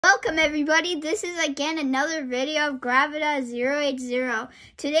Welcome everybody, this is again another video of Gravita 080.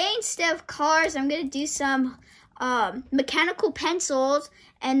 Today instead of cars, I'm going to do some mechanical pencils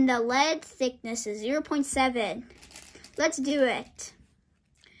and the lead thickness is 0.7. Let's do it.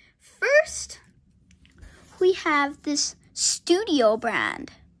 First, we have this Studio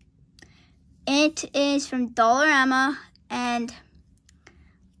brand. It is from Dollarama and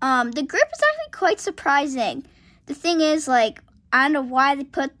the grip is actually quite surprising. The thing is, like, I don't know why they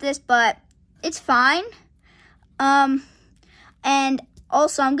put this, but it's fine. And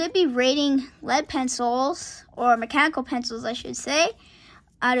also, I'm going to be rating lead pencils, or mechanical pencils, I should say,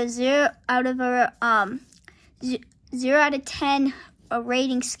 out of 0 out of 10 a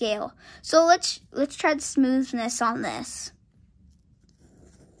rating scale. So let's try the smoothness on this.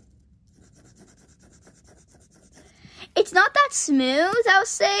 It's not that smooth, I would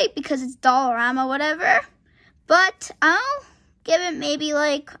say, because it's Dollarama, whatever. But I'll give it maybe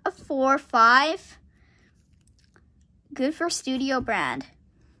like a 4 or 5. Good for Studio brand.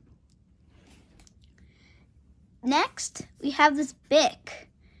 Next, we have this Bic.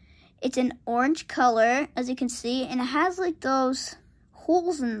 It's an orange color, as you can see, and it has like those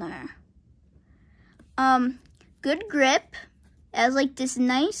holes in there. Good grip. It has like this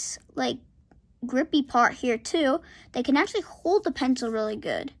nice like grippy part here too that can actually hold the pencil really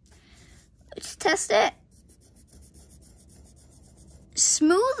good. Let's test it.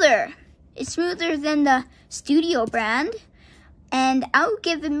 Smoother. It's smoother than the Studio brand, and I would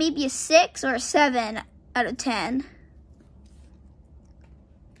give it maybe a 6 or a 7 out of 10.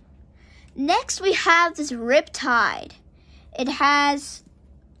 Next, we have this Riptide. It has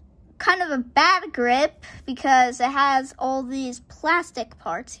kind of a bad grip because it has all these plastic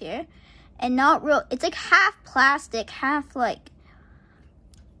parts here, and not real. It's like half plastic, half like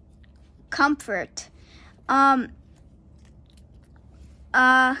comfort.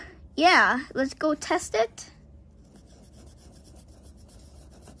 Yeah, let's go test it.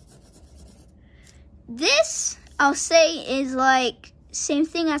 This, I'll say, is like same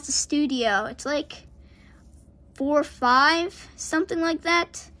thing as the Studio. It's like 4 or 5, something like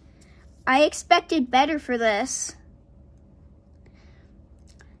that. I expected better for this.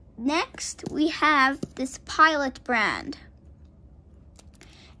 Next, we have this Pilot brand.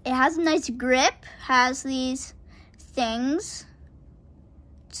 It has a nice grip, has these things,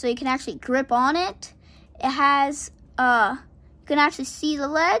 so you can actually grip on it. It has, you can actually see the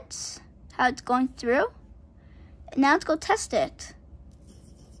leads, how it's going through. Now let's go test it.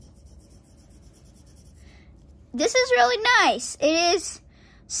 This is really nice. It is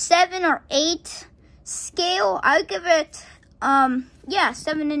 7 or 8 scale. I would give it, yeah,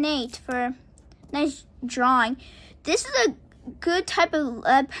 7 and 8 for nice drawing. This is a good type of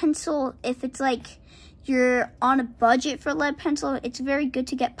lead pencil if it's like you're on a budget for lead pencil. It's very good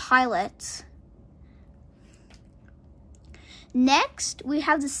to get Pilots. Next, we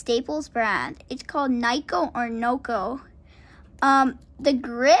have the Staples brand. It's called Niko or Noko. The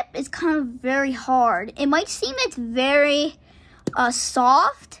grip is kind of very hard. It might seem it's very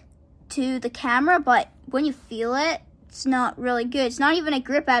soft to the camera, but when you feel it, it's not really good. It's not even a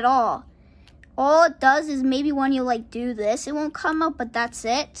grip at all. All it does is maybe when you like do this, it won't come up, but that's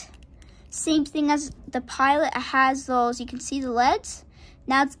it. Same thing as the Pilot. It has those, you can see the leads.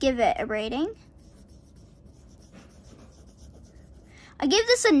 Now let's give it a rating. I give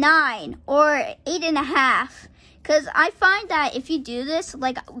this a 9 or 8.5 because I find that if you do this,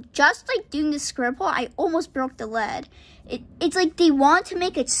 like just like doing the scribble, I almost broke the lead. It's like they want to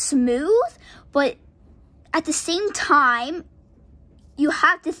make it smooth, but at the same time, you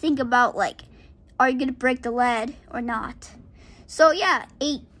have to think about like, are you gonna break the lead or not? So yeah,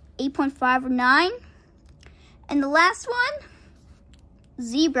 8.5 or 9. And the last one,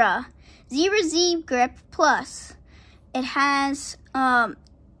 Zebra Z Grip Plus. It has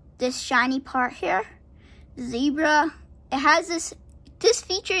this shiny part here. Zebra. It has this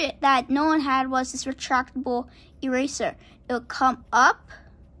feature that no one had, was this retractable eraser. It'll come up,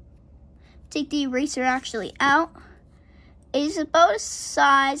 take the eraser actually out. It is about the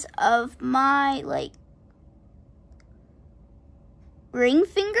size of my like ring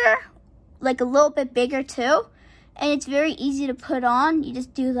finger, like a little bit bigger too, and it's very easy to put on. You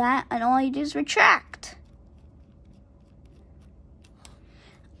just do that and all you do is retract.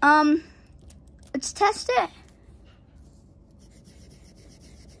 Let's test it.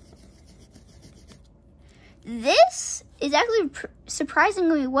 This is actually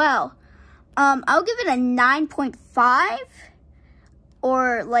surprisingly well. I'll give it a 9.5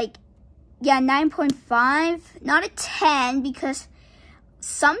 or like, yeah, 9.5, not a 10, because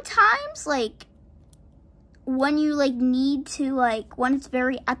sometimes like when you like need to like when it's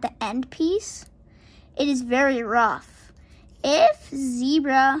very at the end piece, it is very rough. If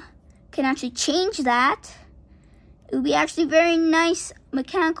Zebra can actually change that, it would be actually very nice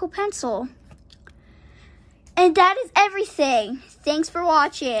mechanical pencil. And that is everything. Thanks for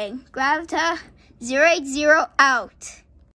watching. Gravita 080 out.